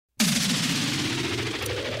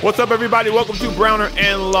What's up, everybody? Welcome to Browner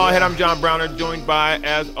and Lawhead. I'm John Browner, joined by,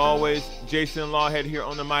 as always, Jason Lawhead here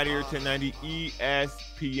on the Mightier 1090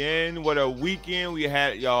 ESPN. What a weekend we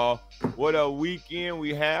had, y'all. What a weekend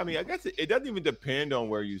we had. I mean, I guess it doesn't even depend on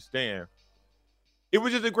where you stand. It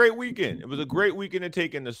was just a great weekend. It was a great weekend to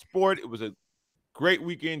take in the sport. It was a great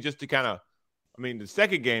weekend just to kind of, I mean, the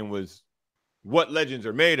second game was what legends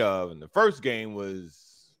are made of, and the first game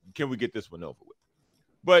was, can we get this one over with?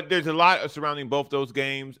 But there's a lot surrounding both those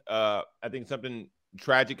games. I think something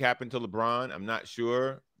tragic happened to LeBron. I'm not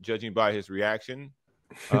sure, judging by his reaction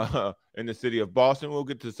in the city of Boston. We'll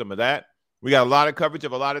get to some of that. We got a lot of coverage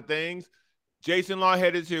of a lot of things. Jason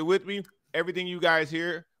Lawhead is here with me. Everything you guys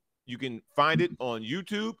hear, you can find it on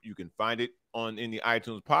YouTube. You can find it in the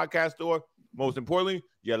iTunes podcast store. Most importantly,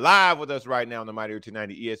 you're live with us right now on the Mightier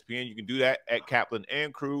 1090 ESPN. You can do that at Kaplan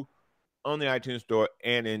and Crew on the iTunes store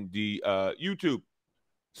and in the YouTube.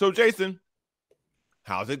 So, Jason,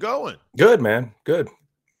 how's it going? Good, man. Good.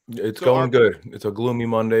 It's going good. It's a gloomy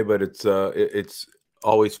Monday, but it's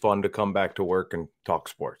always fun to come back to work and talk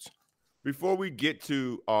sports. Before we get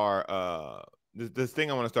to our this thing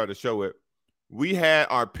I want to start the show with, we had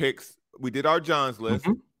our picks. We did our John's list.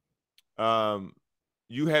 Mm-hmm.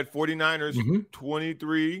 You had 49ers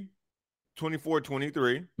 24-23.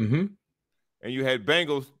 Mm-hmm. And you had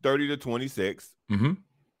Bengals 30-26. Mm-hmm.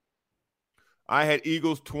 I had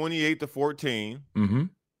Eagles 28-14,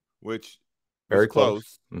 which very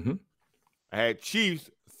close. Mm-hmm. I had Chiefs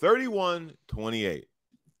 31-28.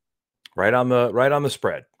 Right on the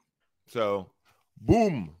spread. So,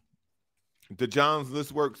 boom. The John's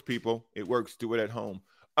list works, people. It works. Do it at home.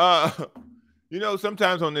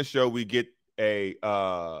 Sometimes on this show we get a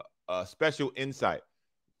special insight.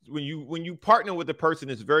 When you partner with a person,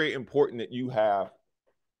 it's very important that you have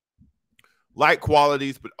like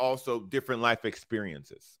qualities, but also different life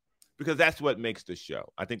experiences, because that's what makes the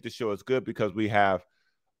show. I think the show is good because we have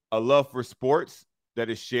a love for sports that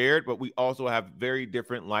is shared, but we also have very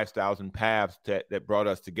different lifestyles and paths that brought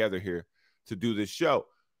us together here to do this show.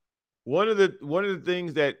 One of the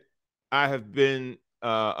things that I have been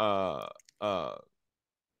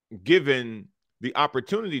given the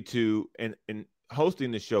opportunity to in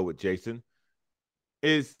hosting the show with Jason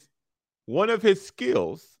is one of his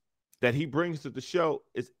skills that he brings to the show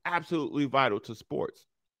is absolutely vital to sports.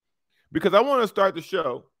 Because I want to start the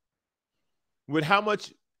show with how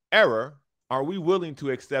much error are we willing to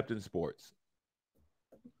accept in sports?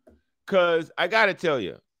 Because I got to tell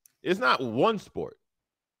you, it's not one sport.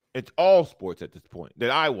 It's all sports at this point that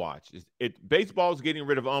I watch. Baseball's getting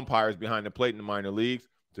rid of umpires behind the plate in the minor leagues.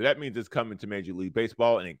 So that means it's coming to Major League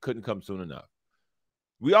Baseball, and it couldn't come soon enough.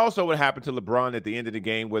 We also what happened to LeBron at the end of the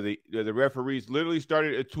game where the referees literally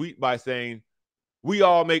started a tweet by saying, we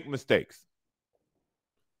all make mistakes.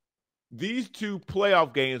 These two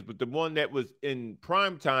playoff games, but the one that was in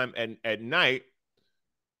prime time and at night,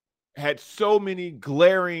 had so many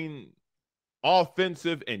glaring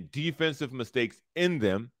offensive and defensive mistakes in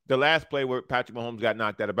them. The last play where Patrick Mahomes got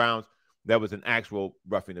knocked out of bounds, that was an actual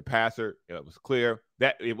roughing the passer. It was clear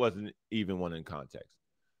that it wasn't even one in context.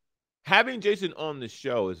 Having Jason on the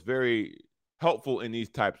show is very helpful in these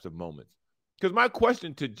types of moments. Because my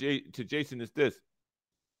question to Jason is this.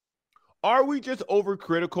 Are we just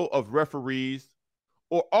overcritical of referees,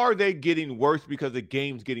 or are they getting worse because the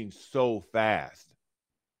game's getting so fast?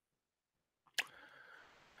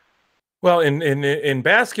 Well, in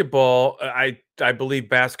basketball, I believe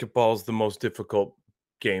basketball is the most difficult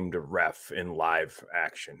game to ref in live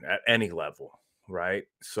action at any level. Right.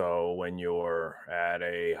 So when you're at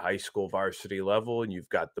a high school varsity level and you've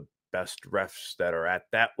got the best refs that are at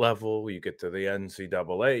that level, you get to the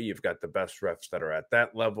NCAA, you've got the best refs that are at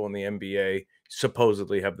that level, in the NBA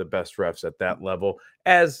supposedly have the best refs at that level,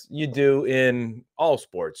 as you do in all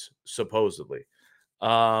sports, supposedly.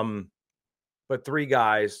 But three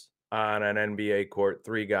guys on an NBA court,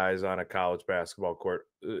 three guys on a college basketball court.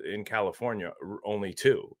 In California, only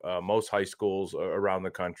two. Most high schools around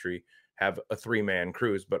the country have a three-man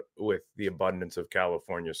crews, but with the abundance of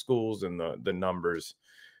California schools and the numbers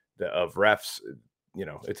of refs,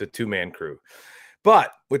 it's a two-man crew.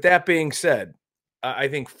 But with that being said, I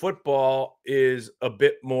think football is a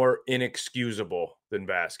bit more inexcusable than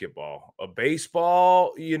basketball.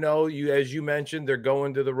 Baseball, as you mentioned, they're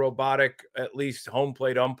going to the robotic, at least home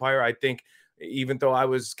plate umpire. I think even though I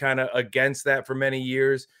was kind of against that for many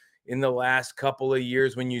years, in the last couple of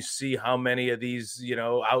years, when you see how many of these,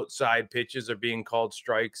 outside pitches are being called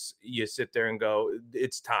strikes, you sit there and go,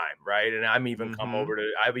 it's time, right? And I've even come over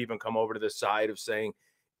to the side of saying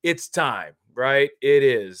it's time, right? It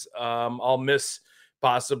is. I'll miss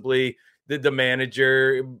possibly the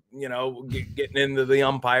manager, getting into the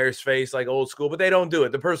umpire's face like old school, but they don't do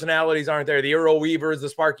it. The personalities aren't there. The Earl Weavers, the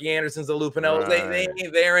Sparky Andersons, the Lou Pinellas, they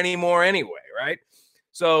ain't there anymore anyway, right?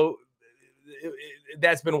 So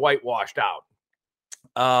that's been whitewashed out.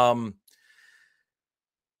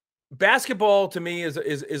 Basketball to me is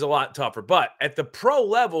a lot tougher, but at the pro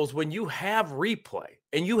levels, when you have replay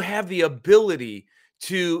and you have the ability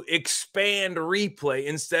to expand replay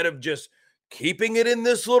instead of just keeping it in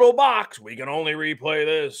this little box, we can only replay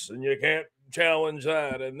this and you can't challenge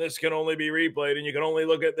that, and this can only be replayed and you can only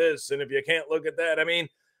look at this, and if you can't look at that, I mean,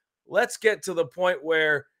 let's get to the point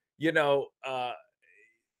where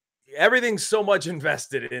everything's so much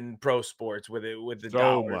invested in pro sports with the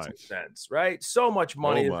dollars and cents, right? So much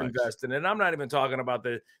money is invested, and I'm not even talking about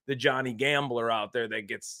the Johnny Gambler out there that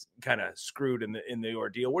gets kind of screwed in the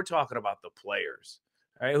ordeal. We're talking about the players,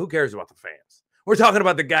 all right? Who cares about the fans? We're talking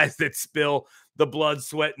about the guys that spill the blood,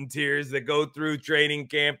 sweat, and tears, that go through training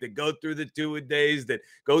camp, that go through the two-a-days, that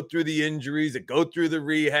go through the injuries, that go through the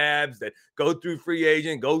rehabs, that go through free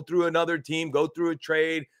agent, go through another team, go through a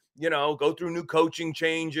trade, go through new coaching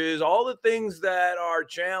changes, all the things that are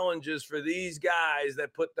challenges for these guys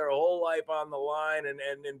that put their whole life on the line and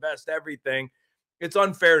invest everything. It's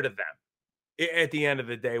unfair to them at the end of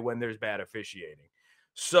the day when there's bad officiating.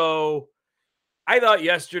 So I thought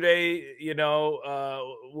yesterday,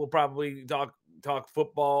 we'll probably talk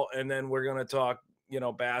football, and then we're going to talk,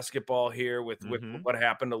 basketball here with what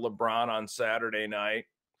happened to LeBron on Saturday night.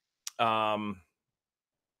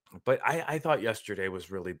 But I thought yesterday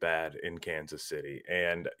was really bad in Kansas City.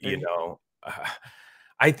 And,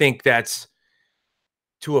 I think that's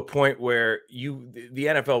to a point where the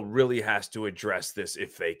NFL really has to address this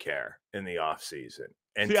if they care in the offseason.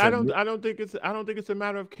 And see, I don't think it's a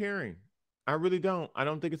matter of caring. I really don't. I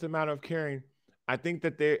don't think it's a matter of caring. I think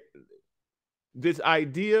that this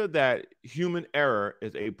idea that human error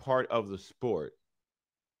is a part of the sport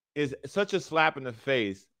is such a slap in the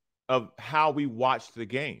face of how we watch the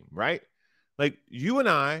game, right? Like, you and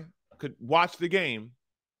I could watch the game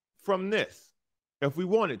from this if we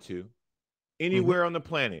wanted to, anywhere on the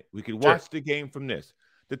planet. We could watch the game from this.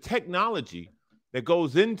 The technology that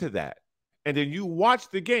goes into that, and then you watch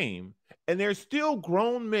the game, and there's still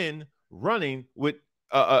grown men running with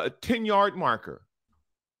a 10-yard marker.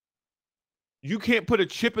 You can't put a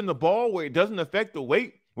chip in the ball where it doesn't affect the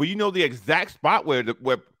weight, where you know the exact spot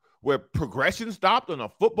where progression stopped on a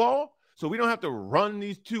football, so we don't have to run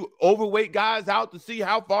these two overweight guys out to see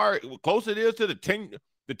how far close it is to the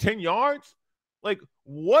 10 yards. Like,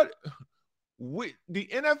 what? The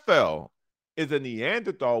NFL is a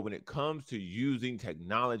Neanderthal when it comes to using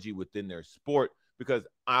technology within their sport, because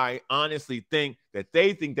I honestly think that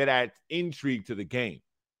they think that adds intrigue to the game.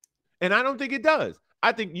 And I don't think it does.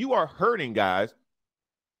 I think you are hurting guys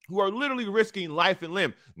who are literally risking life and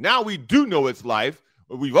limb. Now we do know it's life.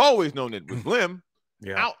 We've always known it was limb.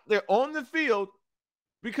 Out there on the field,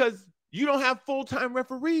 because you don't have full-time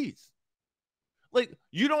referees. Like,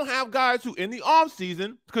 you don't have guys who in the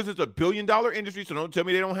offseason, because it's a billion-dollar industry, so don't tell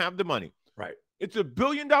me they don't have the money. Right. It's a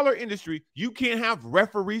billion-dollar industry. You can't have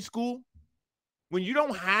referee school. When you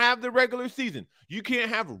don't have the regular season, you can't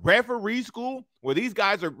have referee school where these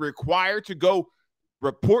guys are required to go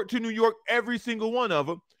report to New York, every single one of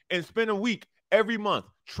them, and spend a week every month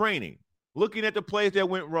training, looking at the plays that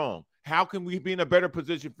went wrong. How can we be in a better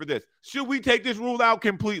position for this? Should we take this rule out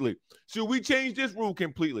completely? Should we change this rule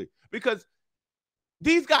completely? Because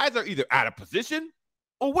these guys are either out of position,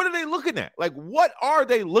 or what are they looking at? Like, what are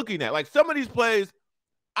they looking at? Like, some of these plays,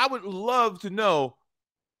 I would love to know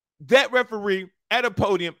that referee at a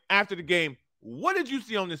podium after the game, what did you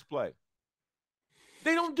see on this play?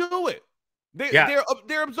 They don't do it.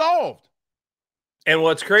 They're absolved. And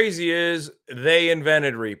what's crazy is they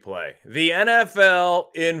invented replay. The NFL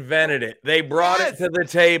invented it. They brought it to the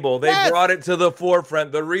table. They brought it to the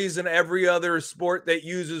forefront. The reason every other sport that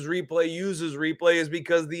uses replay is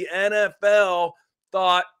because the NFL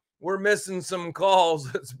thought, we're missing some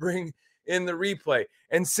calls. Let's bring in the replay.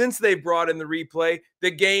 And since they brought in the replay,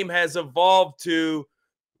 the game has evolved to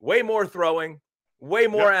way more throwing, way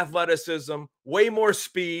more athleticism, way more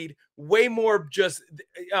speed, way more just,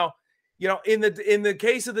 in the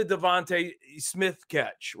case of the Devontae Smith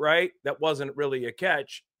catch, right? That wasn't really a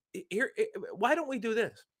catch. Why don't we do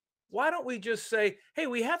this? Why don't we just say, hey,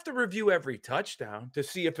 we have to review every touchdown to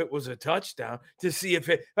see if it was a touchdown, to see if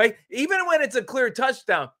it, right? Even when it's a clear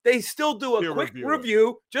touchdown, they still do a quick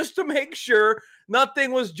review just to make sure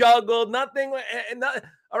nothing was juggled,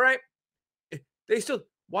 all right? They still,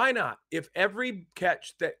 why not? If every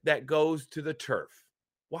catch that goes to the turf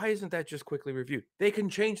Why isn't that just quickly reviewed? They can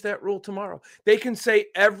change that rule tomorrow. They can say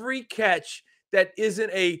every catch that isn't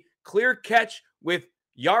a clear catch with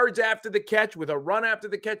yards after the catch, with a run after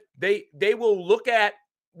the catch, they will look at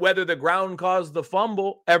whether the ground caused the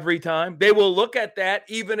fumble every time. They will look at that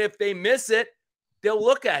even if they miss it. They'll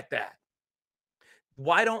look at that.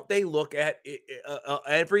 Why don't they look at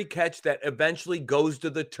every catch that eventually goes to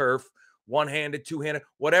the turf, one-handed, two-handed,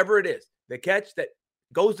 whatever it is, the catch that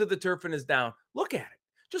goes to the turf and is down, look at it.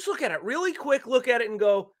 Just look at it really quick, look at it and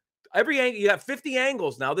go, every angle, you have 50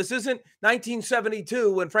 angles now. This isn't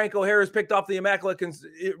 1972 when Franco Harris picked off the Immaculate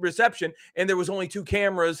Reception and there was only 2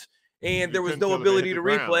 cameras and there was no ability to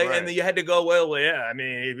replay. Right. And then you had to go, well, yeah, I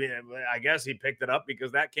mean, I guess he picked it up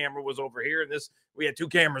because that camera was over here and we had 2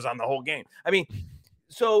 cameras on the whole game. I mean,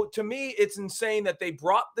 so to me, it's insane that they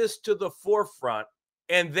brought this to the forefront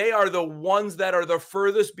and they are the ones that are the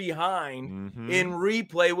furthest behind in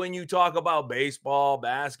replay when you talk about baseball,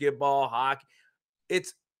 basketball, hockey.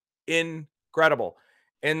 It's incredible.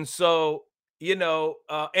 And so,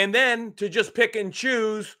 and then to just pick and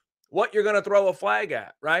choose what you're going to throw a flag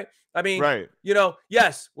at, right? I mean, right.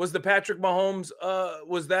 Yes, was the Patrick Mahomes,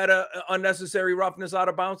 was that a unnecessary roughness out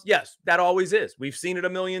of bounds? Yes, that always is. We've seen it a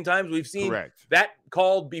million times. We've seen that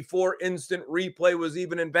called before instant replay was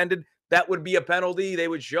even invented. That would be a penalty. They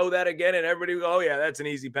would show that again, and everybody would go, oh, yeah, that's an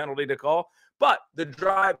easy penalty to call. But the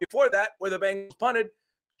drive before that, where the Bengals punted,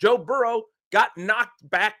 Joe Burrow got knocked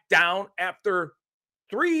back down after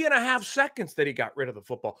 3.5 seconds that he got rid of the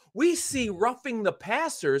football. We see roughing the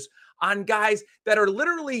passers on guys that are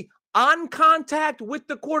literally on contact with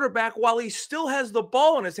the quarterback while he still has the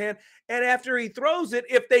ball in his hand. And after he throws it,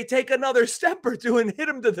 if they take another step or two and hit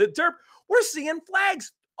him to the turf, we're seeing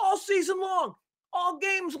flags all season long, all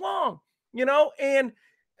games long, And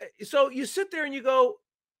so you sit there and you go,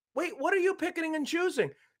 wait, what are you picking and choosing?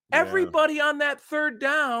 Yeah. Everybody on that third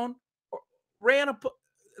down ran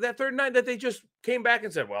that third and 9 that they just came back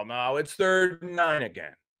and said, well, no, it's 3rd and 9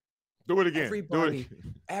 again. Do it again.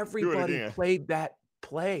 Everybody played that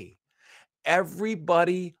play.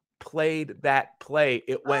 Everybody played that play.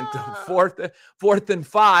 It went to 4th and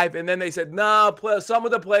 5. And then they said, no, some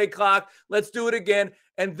of the play clock. Let's do it again.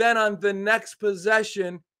 And then on the next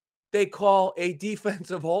possession, they call a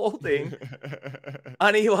defensive holding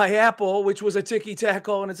on Eli Apple, which was a ticky-tack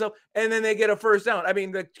call in itself, and then they get a first down. I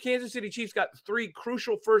mean, the Kansas City Chiefs got 3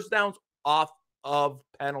 crucial first downs off of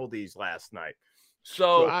penalties last night.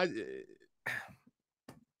 So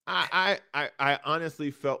I honestly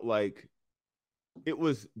felt like it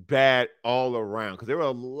was bad all around because there were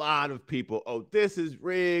a lot of people, oh, this is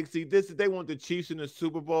rigged. See, they want the Chiefs in the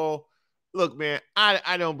Super Bowl. Look, man,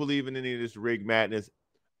 I don't believe in any of this rigged madness.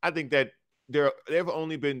 I think that there have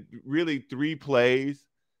only been really 3 plays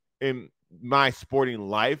in my sporting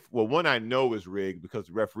life. Well, one I know is rigged because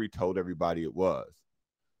the referee told everybody it was.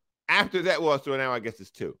 After that, so now I guess it's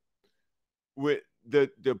 2. With the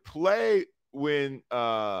play when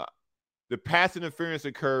the pass interference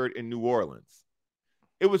occurred in New Orleans,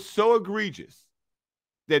 it was so egregious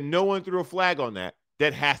that no one threw a flag on that.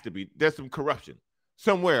 That has to be. There's some corruption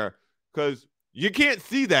somewhere because you can't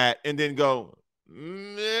see that and then go,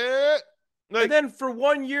 and then for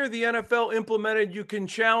 1 year, the NFL implemented you can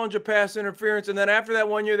challenge a pass interference. And then after that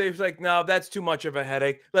 1 year, they was like, no, that's too much of a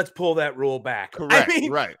headache. Let's pull that rule back. Correct. I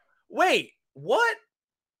mean, right. Wait, what?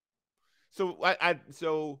 So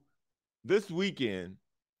so this weekend,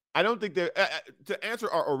 I don't think they're to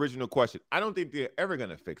answer our original question. I don't think they're ever going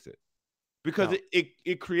to fix it because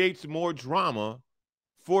it creates more drama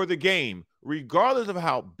for the game, regardless of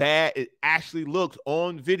how bad it actually looks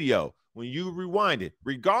on video. When you rewind it,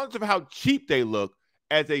 regardless of how cheap they look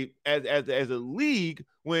as a league,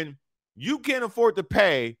 when you can't afford to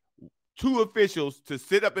pay 2 officials to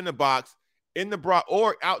sit up in the box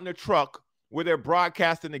or out in the truck where they're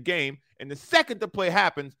broadcasting the game, and the second the play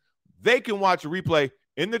happens, they can watch a replay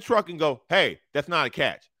in the truck and go, hey, that's not a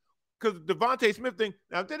catch. Because the Devontae Smith thing,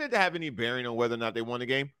 now did it have any bearing on whether or not they won the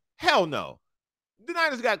game? Hell no. The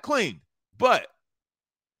Niners got cleaned. But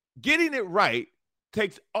getting it right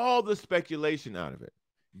takes all the speculation out of it.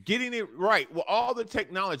 Getting it right, well, all the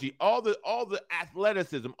technology, all the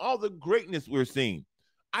athleticism, all the greatness we're seeing.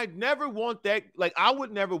 I'd never want that. Like, I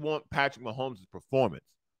would never want Patrick Mahomes' performance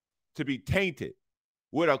to be tainted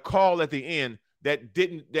with a call at the end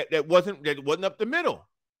that wasn't up the middle.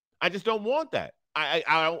 I just don't want that.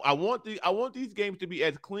 I want these games to be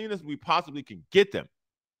as clean as we possibly can get them.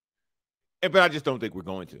 But I just don't think we're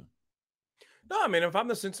going to. No, I mean, if I'm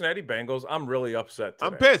the Cincinnati Bengals, I'm really upset today.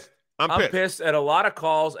 I'm pissed. I'm pissed at a lot of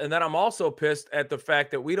calls, and then I'm also pissed at the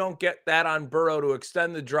fact that we don't get that on Burrow to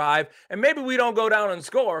extend the drive, and maybe we don't go down and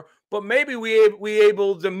score, but maybe we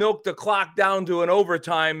able to milk the clock down to an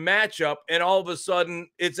overtime matchup, and all of a sudden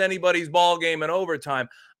it's anybody's ball game in overtime.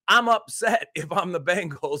 I'm upset if I'm the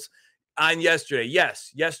Bengals on yesterday.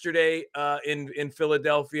 Yes, yesterday in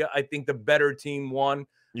Philadelphia, I think the better team won.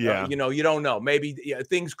 Yeah. You don't know. Maybe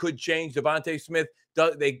things could change. Devontae Smith,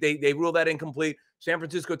 they rule that incomplete. San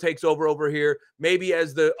Francisco takes over here. Maybe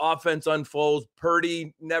as the offense unfolds,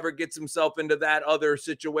 Purdy never gets himself into that other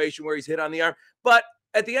situation where he's hit on the arm. But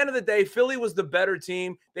at the end of the day, Philly was the better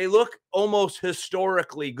team. They look almost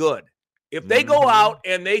historically good. If they go out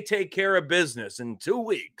and they take care of business in 2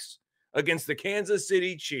 weeks against the Kansas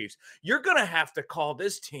City Chiefs, you're going to have to call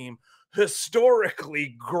this team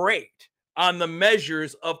historically great on the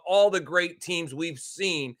measures of all the great teams we've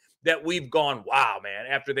seen that we've gone, wow, man,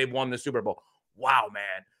 after they've won the Super Bowl. Wow,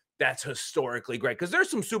 man, that's historically great. Because there's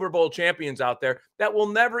some Super Bowl champions out there that will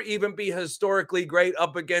never even be historically great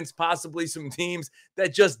up against possibly some teams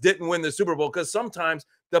that just didn't win the Super Bowl, because sometimes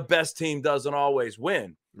the best team doesn't always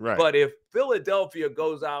win. Right. But if Philadelphia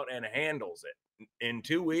goes out and handles it in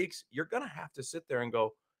 2 weeks, you're going to have to sit there and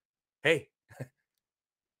go, hey,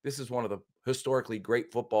 this is one of the historically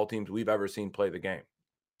great football teams we've ever seen play the game.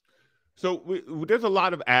 So there's a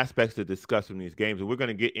lot of aspects to discuss in these games, and we're going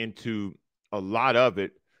to get into a lot of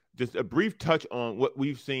it. Just a brief touch on what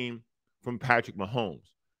we've seen from Patrick Mahomes.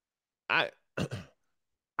 I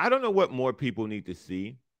don't know what more people need to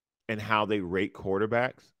see and how they rate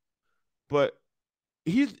quarterbacks, but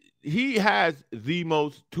he has the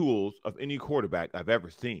most tools of any quarterback I've ever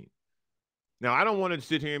seen. Now, I don't want to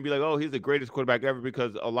sit here and be like, oh, he's the greatest quarterback ever,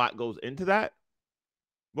 because a lot goes into that.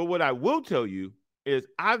 But what I will tell you is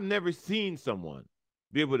I've never seen someone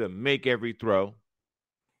be able to make every throw,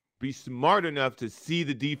 be smart enough to see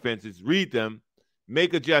the defenses, read them,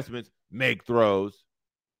 make adjustments, make throws,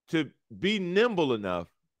 to be nimble enough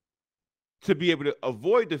to be able to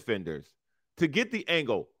avoid defenders, to get the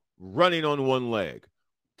angle running on one leg,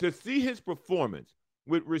 to see his performance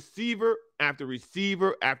with receiver after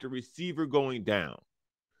receiver after receiver going down.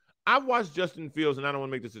 I've watched Justin Fields, and I don't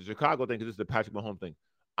want to make this a Chicago thing because this is the Patrick Mahomes thing.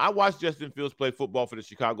 I watched Justin Fields play football for the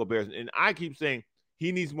Chicago Bears, and I keep saying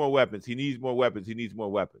he needs more weapons. He needs more weapons. He needs more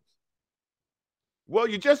weapons. Well,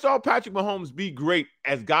 you just saw Patrick Mahomes be great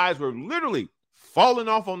as guys were literally falling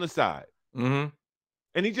off on the side. Mm-hmm.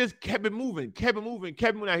 And he just kept it moving, kept it moving,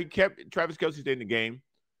 kept it moving. Now, he kept Travis Kelce stayed in the game,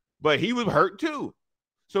 but he was hurt too.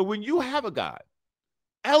 So when you have a guy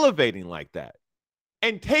elevating like that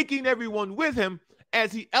and taking everyone with him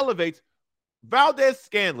as he elevates,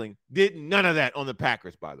 Valdez-Scantling did none of that on the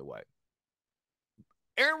Packers, by the way.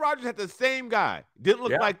 Aaron Rodgers had the same guy. Didn't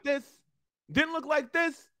look like this. Didn't look like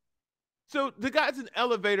this. So the guy's an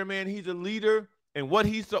elevator, man. He's a leader. And what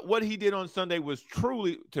he did on Sunday was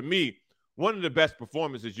truly, to me, one of the best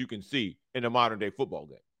performances you can see in a modern-day football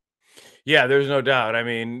game. Yeah, there's no doubt. I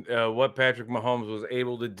mean, what Patrick Mahomes was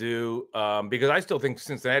able to do, because I still think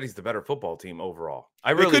Cincinnati's the better football team overall.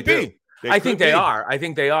 I really do. I think they are. I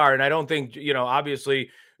think they are. And I don't think, obviously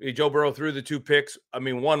Joe Burrow threw the 2 picks. I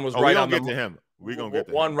mean, one was right on the money. We're going to get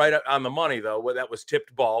to one him. Right on the money, though. That was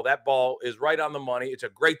tipped ball. That ball is right on the money. It's a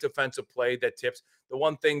great defensive play that tips. The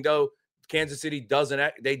one thing, though, Kansas City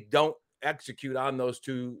they don't execute on those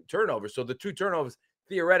 2 turnovers. So the 2 turnovers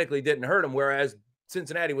theoretically didn't hurt them, whereas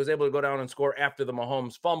Cincinnati was able to go down and score after the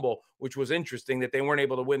Mahomes fumble, which was interesting that they weren't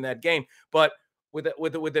able to win that game. But with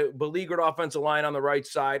the beleaguered offensive line on the right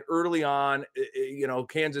side early on,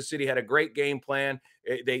 Kansas City had a great game plan.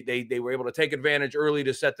 They were able to take advantage early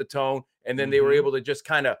to set the tone, and then they were able to just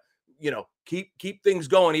kind of, keep things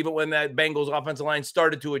going even when that Bengals offensive line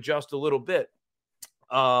started to adjust a little bit.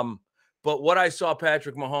 But what I saw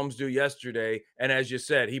Patrick Mahomes do yesterday, and as you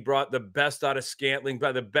said, he brought the best out of Scantling,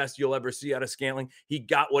 probably the best you'll ever see out of Scantling. He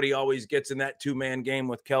got what he always gets in that 2-man game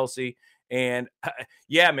with Kelce. And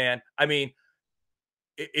yeah, man, I mean,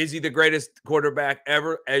 is he the greatest quarterback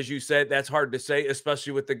ever? As you said, that's hard to say,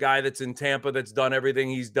 especially with the guy that's in Tampa that's done everything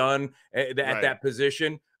he's done at that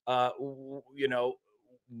position. If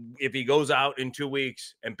he goes out in 2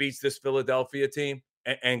 weeks and beats this Philadelphia team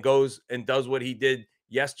and goes and does what he did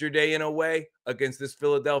yesterday in a way against this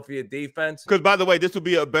Philadelphia defense. Because, by the way, this will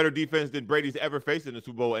be a better defense than Brady's ever faced in the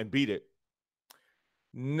Super Bowl and beat it.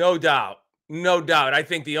 No doubt. No doubt. I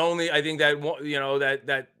think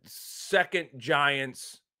that second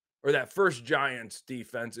Giants or that first Giants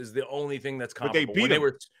defense is the only thing that's comparable. But they beat them.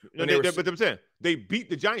 But I'm saying they beat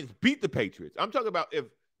the Giants, beat the Patriots. I'm talking about if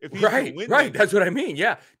he's right. That's what I mean.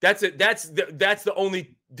 Yeah, that's it. That's the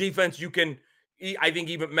only defense you can, I think,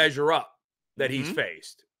 even measure up that he's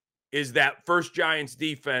faced is that first Giants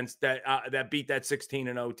defense that beat that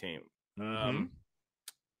 16-0 team.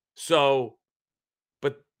 So,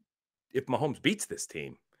 but if Mahomes beats this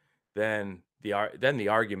team, then the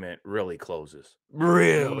argument really closes.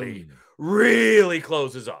 Really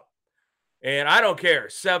closes up. And I don't care,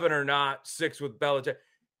 7 or not, 6 with Belichick.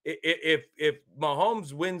 If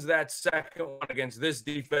Mahomes wins that second one against this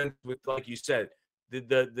defense with, like you said,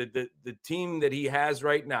 the team that he has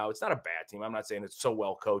right now, it's not a bad team. I'm not saying it's so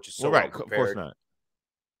well coached, it's so well prepared. Of course not.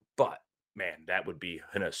 But man, that would be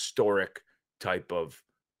an historic type of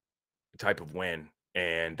win,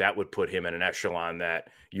 and that would put him in an echelon that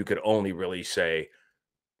you could only really say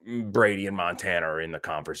Brady and Montana are in the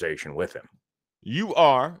conversation with him. You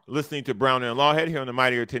are listening to Browner and Lawhead here on the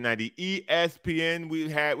Mightier 1090 ESPN.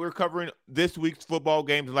 We're covering this week's football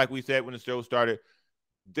games, like we said when the show started.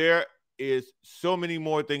 There is so many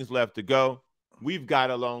more things left to go. We've got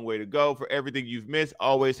a long way to go. For everything you've missed,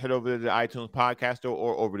 always head over to the iTunes podcast store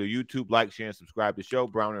or over to YouTube. Like, share, and subscribe to the show.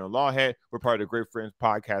 Browner and Lawhead. We're part of the Great Friends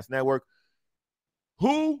Podcast Network.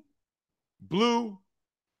 Who blew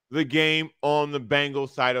the game on the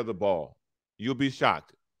Bengals side of the ball? You'll be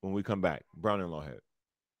shocked when we come back. Browner and Lawhead.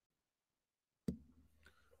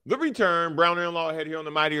 The return, Browner and Lawhead here on the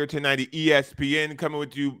Mightier 1090 ESPN,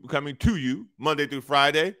 coming to you Monday through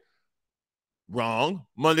Friday. Wrong.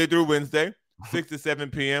 Monday through Wednesday, 6 to 7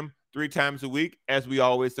 p.m., 3 times a week, as we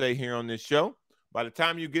always say here on this show. By the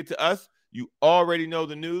time you get to us, you already know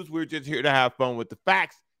the news. We're just here to have fun with the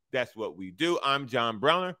facts. That's what we do. I'm John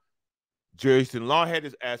Browner. Jason Lawhead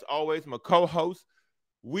is, as always, my co-host.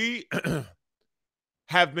 We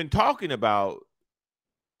have been talking about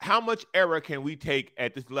how much error can we take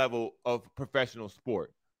at this level of professional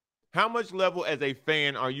sport? How much level as a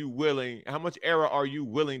fan how much error are you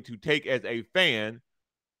willing to take as a fan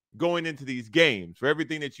going into these games? For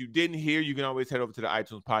everything that you didn't hear, you can always head over to the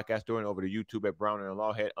iTunes podcast store and over to YouTube at Browner and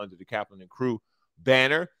Lawhead under the Kaplan and Crew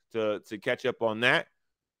banner to catch up on that.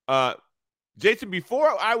 Jason,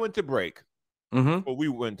 before I went to break, or we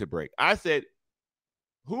went to break, I said,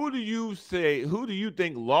 who do you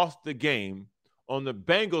think lost the game on the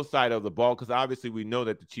Bengals side of the ball? Because obviously we know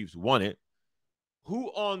that the Chiefs won it. Who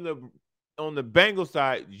on the Bengals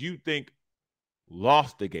side you think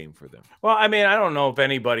lost the game for them? Well, I mean, I don't know if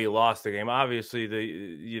anybody lost the game. Obviously,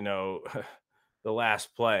 the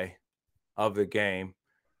last play of the game,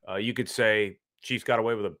 you could say Chiefs got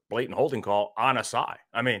away with a blatant holding call on a side.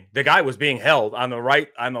 I mean, the guy was being held on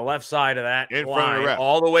the left side of that line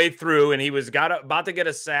all the way through, and he was about to get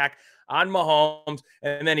a sack on Mahomes,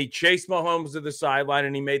 and then he chased Mahomes to the sideline,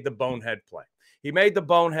 and he made the bonehead play.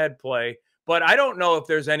 But I don't know if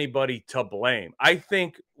there's anybody to blame. I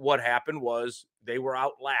think what happened was they were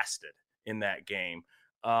outlasted in that game.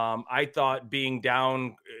 I thought being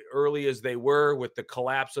down early as they were with the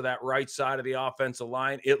collapse of that right side of the offensive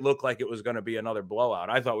line, it looked like it was going to be another blowout.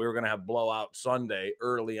 I thought we were going to have blowout Sunday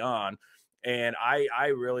early on. And I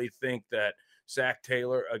really think that Zach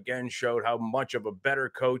Taylor, again, showed how much of a better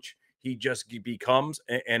coach he just becomes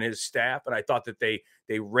and his staff. And I thought that they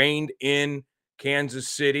reined in Kansas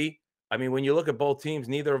City. I mean, when you look at both teams,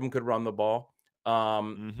 neither of them could run the ball.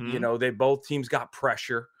 Both teams got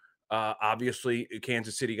pressure. Obviously,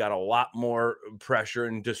 Kansas City got a lot more pressure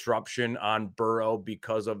and disruption on Burrow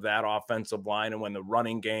because of that offensive line. And when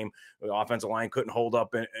the offensive line couldn't hold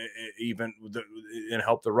up and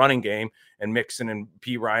help the running game, and Mixon and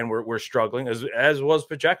P. Ryan were struggling, as was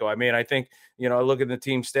Pacheco. I mean, I think, I look at the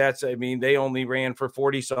team stats. I mean, they only ran for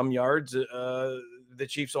 40-some yards. The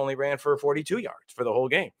Chiefs only ran for 42 yards for the whole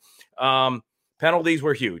game. Penalties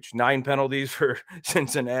were huge. 9 penalties for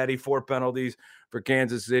Cincinnati, 4 penalties for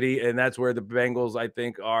Kansas City, and that's where the Bengals, I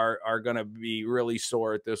think, are going to be really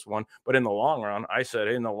sore at this one. But in the long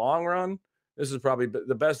run, this is probably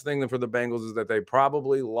the best thing for the Bengals is that they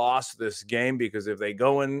probably lost this game, because if they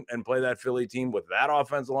go in and play that Philly team with that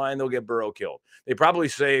offensive line, they'll get Burrow killed. They probably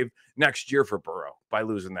save next year for Burrow by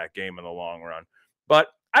losing that game in the long run. But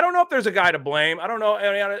I don't know if there's a guy to blame. I don't know.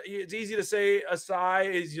 It's easy to say Asai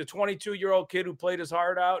is a 22-year-old kid who played his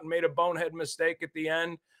heart out and made a bonehead mistake at the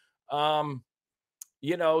end.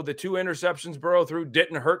 The 2 interceptions Burrow threw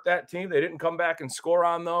didn't hurt that team. They didn't come back and score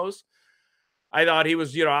on those. I thought he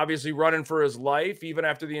was, obviously running for his life. Even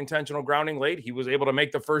after the intentional grounding late, he was able to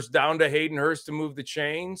make the first down to Hayden Hurst to move the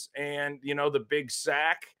chains. And, the big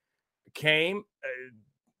sack came.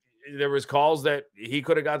 There was calls that he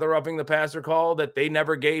could have got the roughing the passer call that they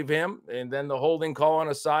never gave him. And then the holding call on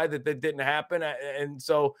a side that didn't happen. And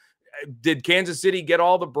so did Kansas City get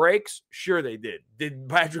all the breaks? Sure they did. Did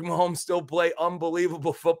Patrick Mahomes still play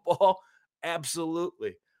unbelievable football?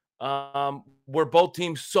 Absolutely. Were both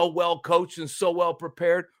teams so well coached and so well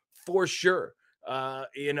prepared? For sure.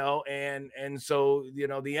 And so,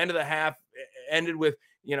 the end of the half ended with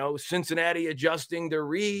Cincinnati adjusting their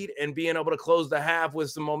read and being able to close the half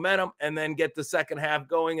with some momentum and then get the second half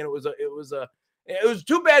going. And it was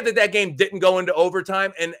too bad that game didn't go into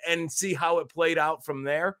overtime and see how it played out from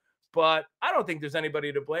there. But I don't think there's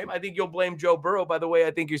anybody to blame. I think you'll blame Joe Burrow by the way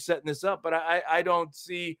I think you're setting this up. But I don't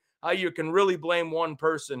see how you can really blame one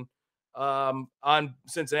person on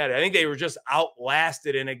Cincinnati. I think they were just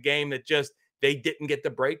outlasted in a game that they didn't get the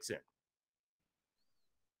breaks in.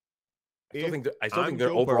 I still think they're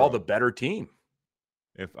overall the better team.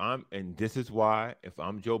 And this is why, if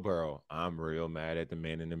I'm Joe Burrow, I'm real mad at the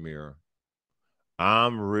man in the mirror.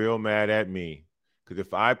 I'm real mad at me. Because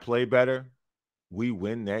if I play better, we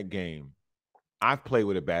win that game. I've played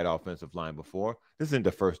with a bad offensive line before. This isn't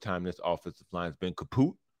the first time this offensive line's been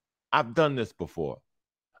kaput. I've done this before.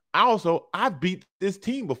 I've beat this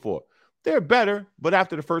team before. They're better, but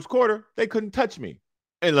after the first quarter, they couldn't touch me.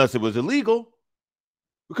 Unless it was illegal.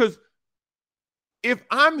 Because if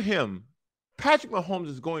I'm him, Patrick Mahomes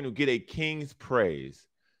is going to get a king's praise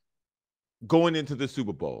going into the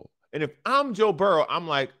Super Bowl. And if I'm Joe Burrow, I'm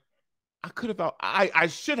like, I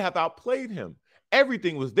should have outplayed him.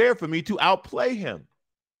 Everything was there for me to outplay him.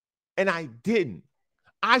 And I didn't.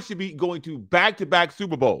 I should be going to back-to-back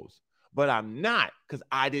Super Bowls. But I'm not, because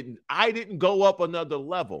I didn't go up another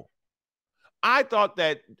level. I thought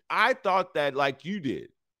that like you did.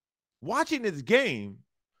 Watching this game,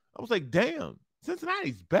 I was like, damn,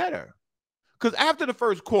 Cincinnati's better. Because after the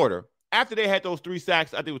first quarter, after they had those 3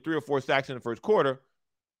 sacks, I think it was 3 or 4 sacks in the first quarter,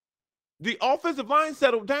 the offensive line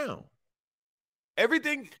settled down.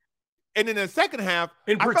 Everything, and in the second half,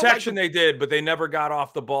 in protection they did, but they never got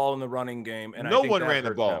off the ball in the running game. And no one ran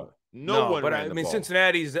the ball. No one ran the ball.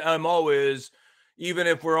 Cincinnati's MO is, even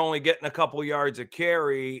if we're only getting a couple yards of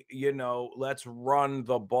carry, let's run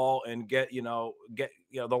the ball and get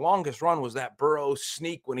the longest run was that Burrow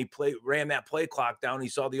sneak when he ran that play clock down. He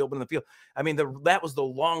saw the open in the field. I mean, that was the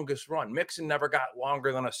longest run. Mixon never got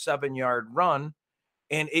longer than a 7-yard run.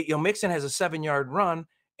 And Mixon has a 7-yard run.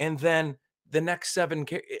 And then the next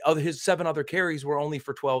his 7 other carries were only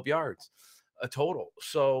for 12 yards a total.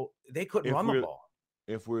 So they couldn't run the ball.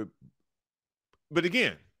 But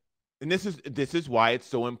again, and this is why it's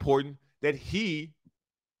so important that he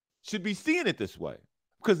should be seeing it this way,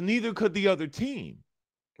 because neither could the other team.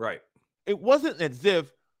 Right. It wasn't as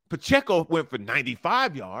if Pacheco went for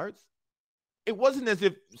 95 yards. It wasn't as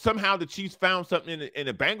if somehow the Chiefs found something in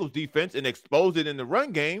the Bengals defense and exposed it in the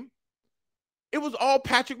run game. It was all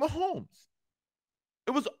Patrick Mahomes.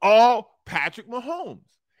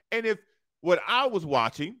 And if what I was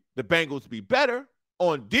watching, the Bengals be better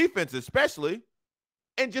on defense especially,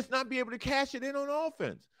 and just not be able to cash it in on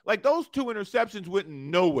offense. Like those 2 interceptions went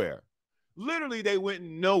nowhere. Literally, they went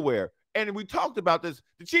nowhere. And we talked about this.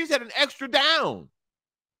 The Chiefs had an extra down,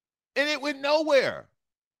 and it went nowhere.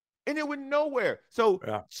 So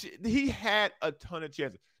he had a ton of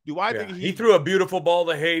chances. Do I think he threw a beautiful ball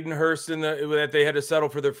to Hayden Hurst that they had to settle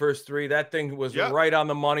for their first 3? That thing was right on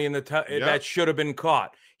the money, and that should have been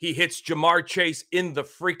caught. He hits Jamar Chase in the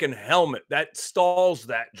freaking helmet. That stalls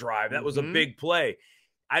that drive. That was a big play.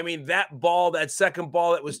 I mean, that second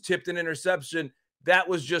ball that was tipped an interception, that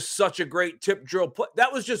was just such a great tip drill play.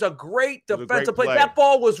 That was just a great defensive play. That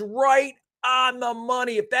ball was right on the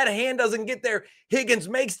money. If that hand doesn't get there, Higgins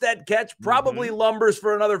makes that catch, probably lumbers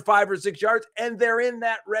for another 5 or 6 yards, and they're in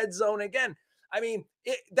that red zone again. I mean,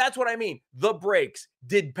 that's what I mean. The breaks.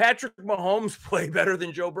 Did Patrick Mahomes play better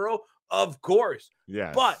than Joe Burrow? Of course.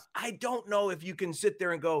 Yeah. But I don't know if you can sit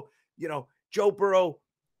there and go, Joe Burrow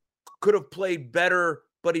could have played better,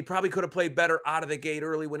 but he probably could have played better out of the gate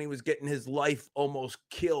early when he was getting his life almost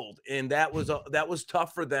killed. And that was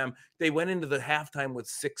tough for them. They went into the halftime with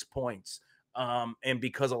 6 points. And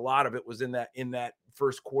because a lot of it was in that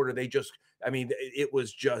first quarter, it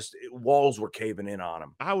was just walls were caving in on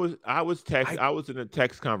them. I was in a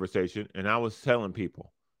text conversation, and I was telling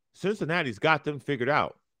people, Cincinnati's got them figured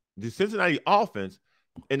out. The Cincinnati offense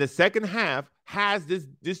in the second half has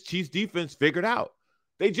this Chiefs defense figured out.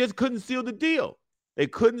 They just couldn't seal the deal.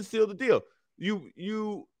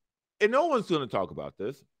 You and no one's going to talk about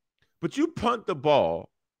this, but you punt the ball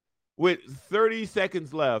with 30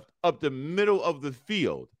 seconds left up the middle of the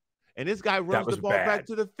field, and this guy runs the ball back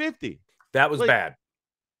to the 50. That was bad.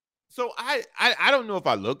 So I don't know if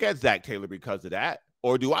I look at Zach Taylor because of that,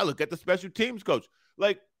 or do I look at the special teams coach?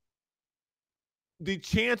 Like, the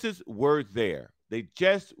chances were there. They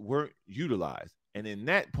just weren't utilized. And in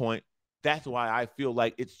that point, that's why I feel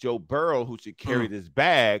like it's Joe Burrow who should carry this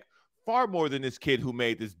bag far more than this kid who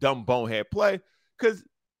made this dumb bonehead play, because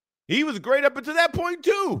he was great up until that point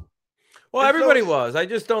too. Well, And everybody was. I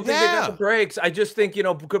just don't think they got the yeah, breaks. I just think,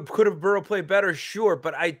 could have Burrow played better? Sure.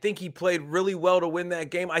 But I think he played really well to win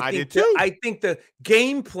that game. I did too. I think the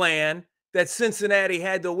game plan that Cincinnati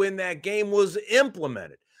had to win that game was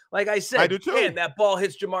implemented. Like I I said, do man, too. that ball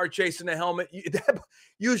hits Jamar Chase in the helmet.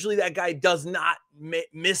 Usually that guy does not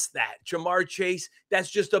miss that. Jamar Chase, that's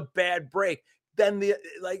just a bad break. Then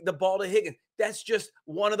the ball to Higgins, that's just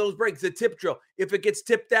one of those breaks, the tip drill. If it gets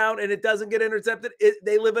tipped down and it doesn't get intercepted,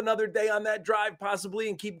 they live another day on that drive possibly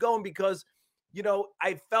and keep going because,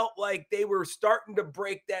 I felt like they were starting to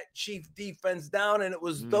break that Chief defense down, and it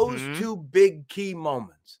was those two big key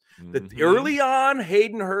moments. Early on,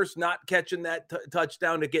 Hayden Hurst not catching that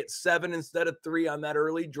touchdown to get 7 instead of 3 on that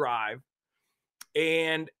early drive.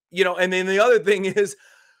 And, and then the other thing is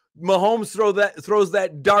Mahomes throws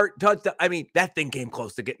that dart touchdown. I mean, that thing came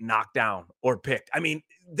close to getting knocked down or picked. I mean,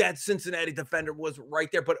 that Cincinnati defender was right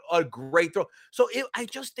there, but a great throw. So I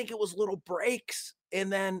just think it was little breaks.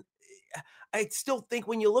 And then I still think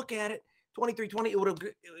when you look at it, 23-20, it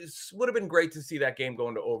would have been great to see that game go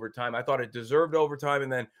into overtime. I thought it deserved overtime.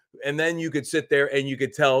 And then you could sit there and you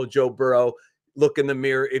could tell Joe Burrow, look in the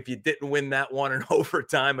mirror, if you didn't win that one in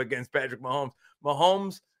overtime against Patrick Mahomes.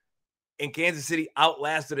 Mahomes in Kansas City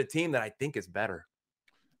outlasted a team that I think is better.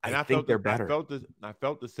 I think they're better. I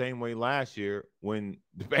felt the same way last year when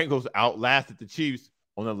the Bengals outlasted the Chiefs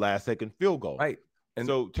on the last-second field goal. Right. And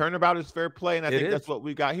so turnabout is fair play, and I think that's what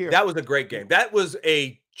we got here. That was a great game. That was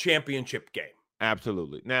a championship game.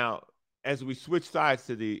 Absolutely. Now, as we switch sides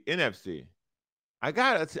to the NFC, I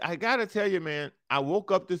gotta tell you, man, I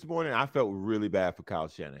woke up this morning, I felt really bad for Kyle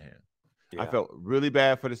Shanahan. Yeah. I felt really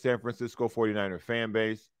bad for the San Francisco 49er fan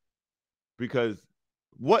base because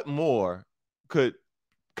what more could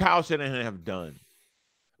Kyle Shanahan have done?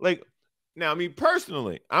 Like, now, I mean,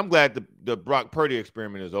 personally, I'm glad the Brock Purdy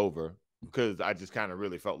experiment is over because I just kind of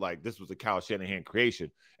really felt like this was a Kyle Shanahan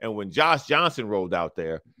creation. And when Josh Johnson rolled out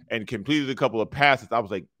there and completed a couple of passes, I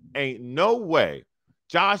was like, ain't no way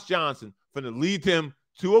Josh Johnson finna lead them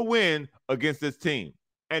to a win against this team.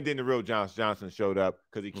 And then the real Josh Johnson showed up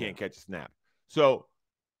because he can't catch a snap. So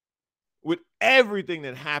with everything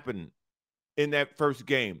that happened in that first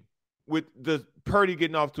game, with the Purdy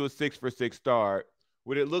getting off to a 6-for-6 start,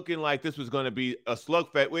 with it looking like this was going to be a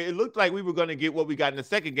slugfest, it looked like we were going to get what we got in the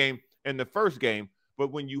second game and the first game.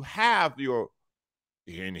 But when you have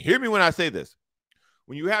and hear me when I say this,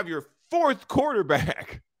 when you have your fourth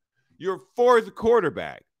quarterback,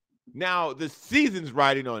 now the season's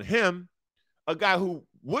riding on him, a guy who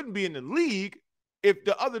wouldn't be in the league if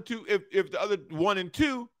the other 1 and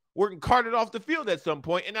 2 weren't carted off the field at some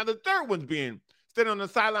point, and now the third one's standing on the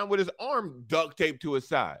sideline with his arm duct taped to his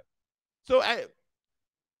side. So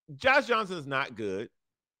Josh Johnson is not good,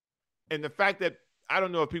 and the fact that I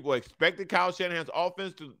don't know if people expected Kyle Shanahan's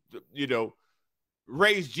offense to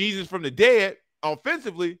raise Jesus from the dead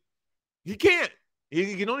offensively. He can't.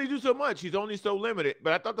 He can only do so much. He's only so limited.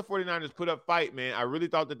 But I thought the 49ers put up fight, man. I really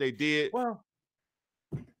thought that they did. Well,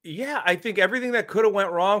 yeah, I think everything that could have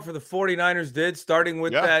went wrong for the 49ers did, starting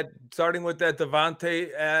with that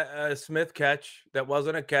Devontae Smith catch that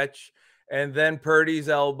wasn't a catch, and then Purdy's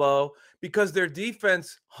elbow, because their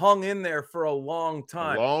defense hung in there for a long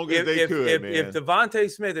time. Long as they could, man. If Devontae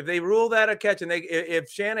Smith, if they rule that a catch, and if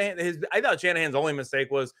Shanahan, I thought Shanahan's only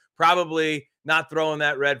mistake was probably not throwing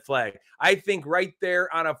that red flag. I think right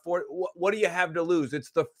there on what do you have to lose?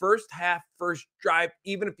 It's the first drive.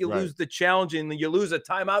 Even if you lose the challenge and you lose a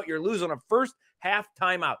timeout, you're losing a first half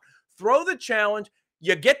timeout. Throw the challenge.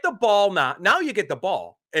 You get the ball now you get the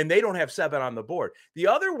ball, and they don't have 7 on the board. The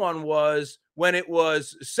other one was when it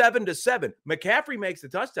was 7-7. McCaffrey makes the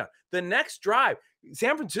touchdown. The next drive,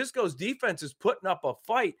 San Francisco's defense is putting up a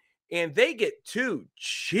fight, and they get 2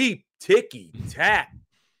 cheap, ticky-tack,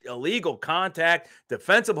 illegal contact,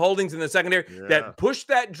 defensive holdings in the secondary that push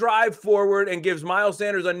that drive forward and gives Miles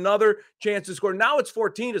Sanders another chance to score. Now it's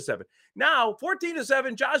 14-7. Now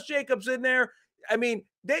 14-7, Josh Jacobs in there. I mean,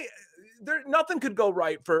 nothing could go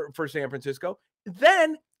right for San Francisco.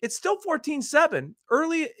 Then it's still 14-7.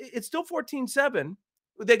 Early, it's still 14-7.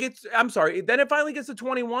 Then it finally gets to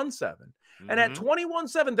 21-7. And at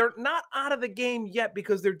 21-7, they're not out of the game yet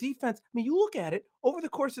because their defense, I mean, you look at it over the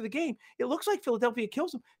course of the game, it looks like Philadelphia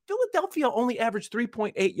kills them. Philadelphia only averaged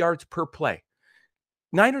 3.8 yards per play.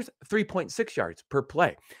 Niners, 3.6 yards per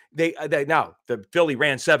play. Now, the Philly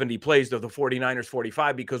ran 70 plays of the 49ers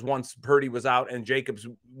 45 because once Purdy was out and Jacobs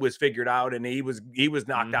was figured out and he was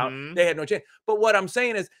knocked out, they had no chance. But what I'm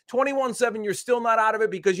saying is 21-7, you're still not out of it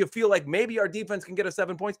because you feel like maybe our defense can get us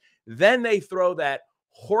 7 points. Then they throw that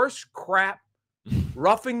horse crap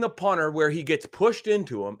roughing the punter where he gets pushed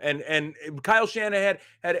into him, and Kyle Shanahan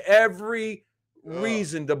had every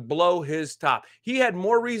reason to blow his top. He had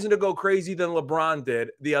more reason to go crazy than LeBron did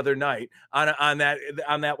the other night on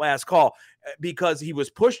that last call, because he was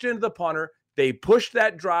pushed into the punter. They pushed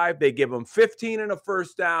that drive. They give him 15 and a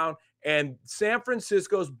first down. And San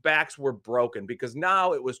Francisco's backs were broken because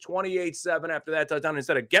now it was 28-7 after that touchdown.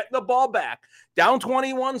 Instead of getting the ball back, down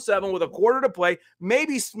 21-7 with a quarter to play,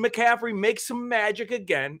 maybe McCaffrey makes some magic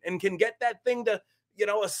again and can get that thing to,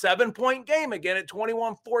 a 7-point game again at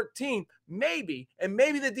 21-14, maybe. And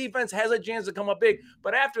maybe the defense has a chance to come up big.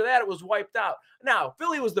 But after that, it was wiped out. Now,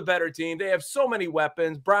 Philly was the better team. They have so many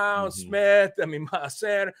weapons. Brown, Smith,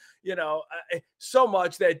 Sanders, so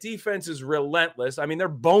much. That defense is relentless. They're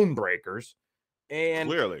bone breakers. And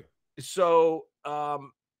clearly. So,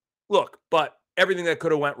 look, but everything that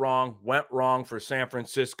could have went wrong for San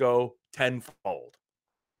Francisco tenfold.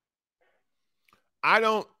 I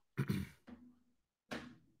don't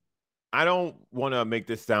want to make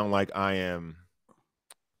this sound like I am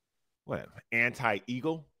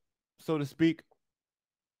anti-Eagle, so to speak.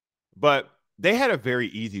 But they had a very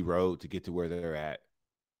easy road to get to where they're at.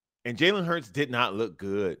 And Jalen Hurts did not look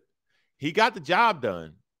good. He got the job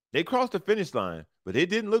done. They crossed the finish line, but it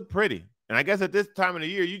didn't look pretty. And I guess at this time of the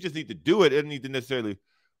year, you just need to do it. It doesn't need to necessarily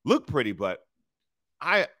look pretty. But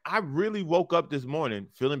I really woke up this morning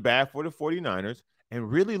feeling bad for the 49ers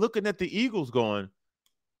and really looking at the Eagles going,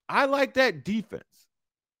 I like that defense.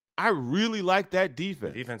 I really like that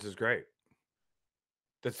defense. The defense is great.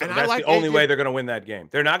 That's like the only way they're going to win that game.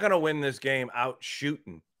 They're not going to win this game out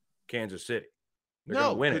shooting Kansas City. They're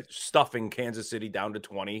going to win it stuffing Kansas City down to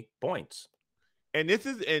 20 points. And this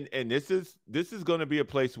is going to be a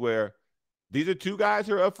place where these are two guys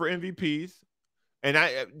who are up for MVPs. And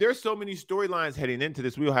there's so many storylines heading into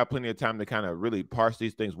this. We'll have plenty of time to kind of really parse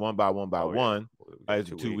these things one by one as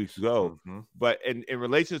 2 weeks ago. But in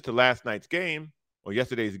relation to last night's game or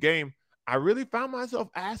yesterday's game, I really found myself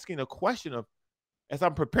asking a question of, as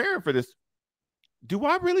I'm preparing for this, do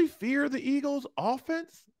I really fear the Eagles'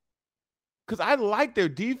 offense? Because I like their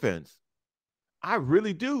defense. I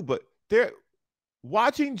really do. But they're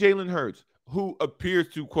watching Jalen Hurts, who appears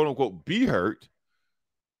to, quote unquote, be hurt.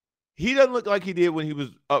 He doesn't look like he did when he was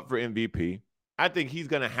up for MVP. I think he's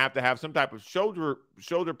going to have some type of shoulder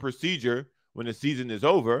procedure when the season is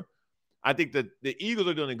over. I think that the Eagles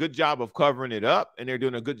are doing a good job of covering it up, and they're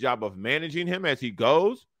doing a good job of managing him as he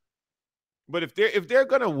goes. But if they're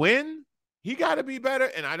going to win, he got to be better.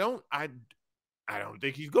 And I don't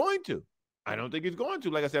think he's going to. I don't think he's going to.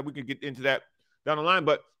 Like I said, we could get into that down the line.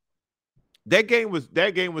 But that game was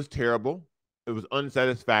terrible. It was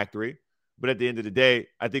unsatisfactory. But at the end of the day,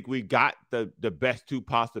 I think we got the best two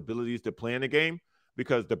possibilities to play in the game,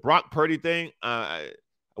 because the Brock Purdy thing, I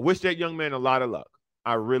wish that young man a lot of luck.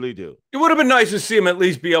 I really do. It would have been nice to see him at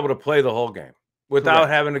least be able to play the whole game without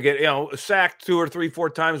having to get, sacked 2 or 3, 4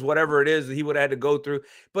 times, whatever it is that he would have had to go through.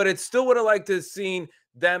 But it still would have liked to have seen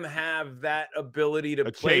them have that ability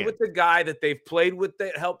to play with the guy that they've played with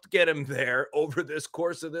that helped get him there over this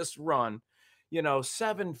course of this run.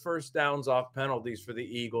 7 first downs off penalties for the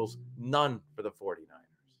Eagles, none for the 49ers.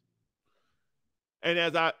 And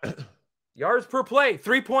as yards per play,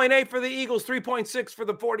 3.8 for the Eagles, 3.6 for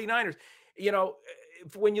the 49ers.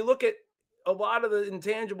 When you look at a lot of the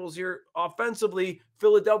intangibles here offensively,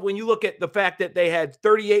 Philadelphia, when you look at the fact that they had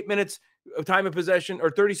 38 minutes of time of possession, or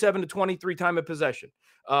 37 to 23 time of possession,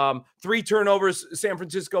 3 turnovers, San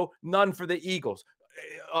Francisco, none for the Eagles,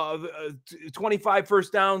 25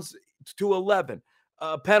 first downs to 11,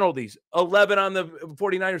 penalties, 11 on the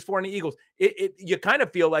 49ers, 4 on the Eagles. You kind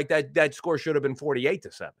of feel like that score should have been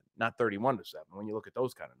 48-7, not 31-7 when you look at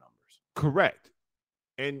those kind of numbers. Correct.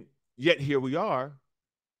 And yet here we are,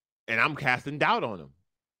 and I'm casting doubt on them.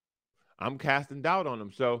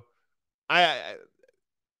 So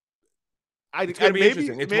it's going to be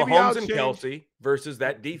interesting. It's Mahomes and Kelsey versus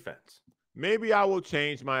that defense. Maybe I will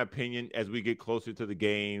change my opinion as we get closer to the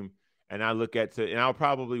game, and I look at and I'll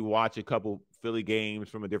probably watch a couple Philly games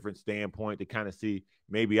from a different standpoint to kind of see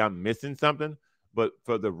maybe I'm missing something. But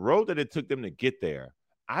for the road that it took them to get there,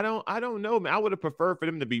 I don't know, man. I would have preferred for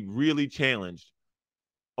them to be really challenged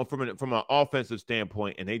from an offensive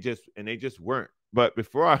standpoint, and they just weren't. But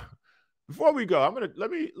before we go,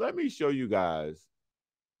 let me show you guys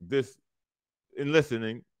this in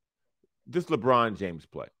listening, this LeBron James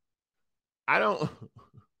play. I don't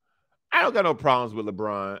got no problems with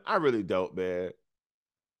LeBron. I really don't, man.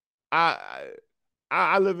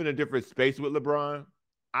 I live in a different space with LeBron.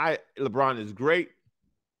 LeBron is great.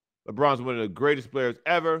 LeBron's one of the greatest players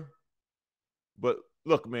ever. But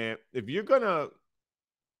look, man, if you're gonna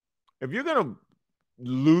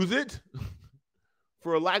lose it,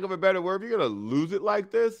 for a lack of a better word, if you're going to lose it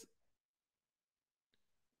like this.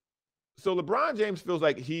 So LeBron James feels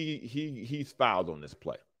like he's fouled on this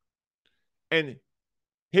play. And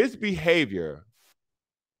his behavior.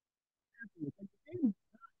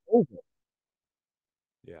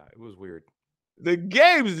 Yeah, it was weird. The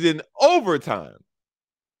game's in overtime.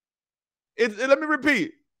 Let me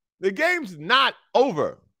repeat. The game's not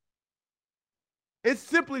over. It's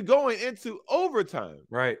simply going into overtime.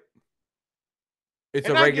 Right. It's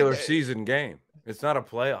a regular season game. It's not a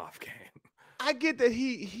playoff game. I get that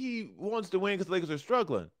he wants to win because the Lakers are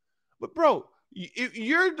struggling. But, bro, if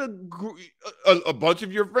you're a bunch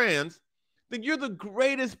of your friends, then you're the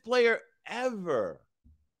greatest player ever.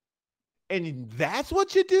 And that's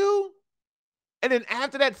what you do? And then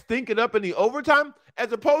after that, stink it up in the overtime,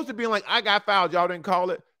 as opposed to being like, I got fouled, y'all didn't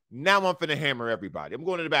call it. Now I'm finna hammer everybody. I'm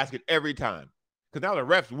going to the basket every time. Because now the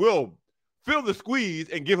refs will feel the squeeze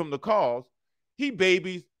and give him the calls. He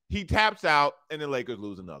babies, he taps out, and the Lakers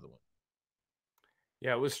lose another one.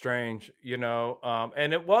 Yeah, it was strange, you know,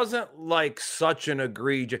 and it wasn't like such an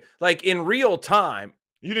egregious, like in real time.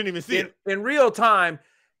 You didn't even see it. In real time,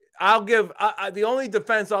 I'll give the only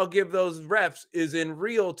defense I'll give those refs is in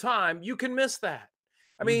real time. You can miss that.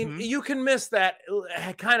 I mean, you can miss that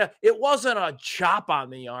kind of. It wasn't a chop on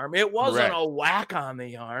the arm. It wasn't a whack on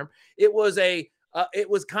the arm. It was it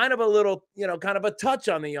was kind of a little, you know, kind of a touch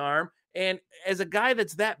on the arm. And as a guy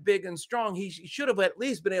that's that big and strong, he should have at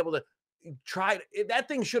least been able to try. That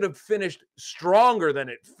thing should have finished stronger than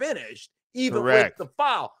it finished, even with the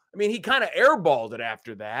foul. I mean, he kind of airballed it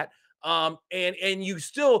after that. And you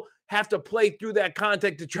still have to play through that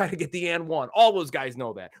contact to try to get the and one. All those guys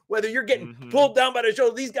know that. Whether you're getting pulled down by the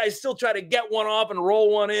shoulder, these guys still try to get one off and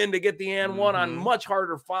roll one in to get the and one on much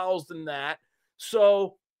harder fouls than that.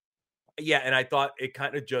 So, yeah, and I thought it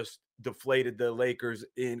kind of just deflated the Lakers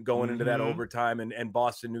in going into that overtime, and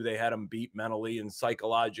Boston knew they had them beat mentally and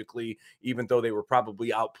psychologically, even though they were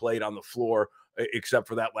probably outplayed on the floor, except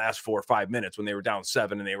for that last 4 or 5 minutes when they were down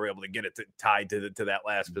 7 and they were able to get it tied to that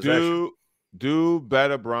last possession. Do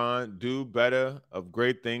better, Bron. Do better. Of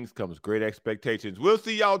great things comes great expectations. We'll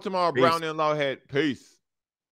see y'all tomorrow. Peace. Brown and Lawhead. Peace.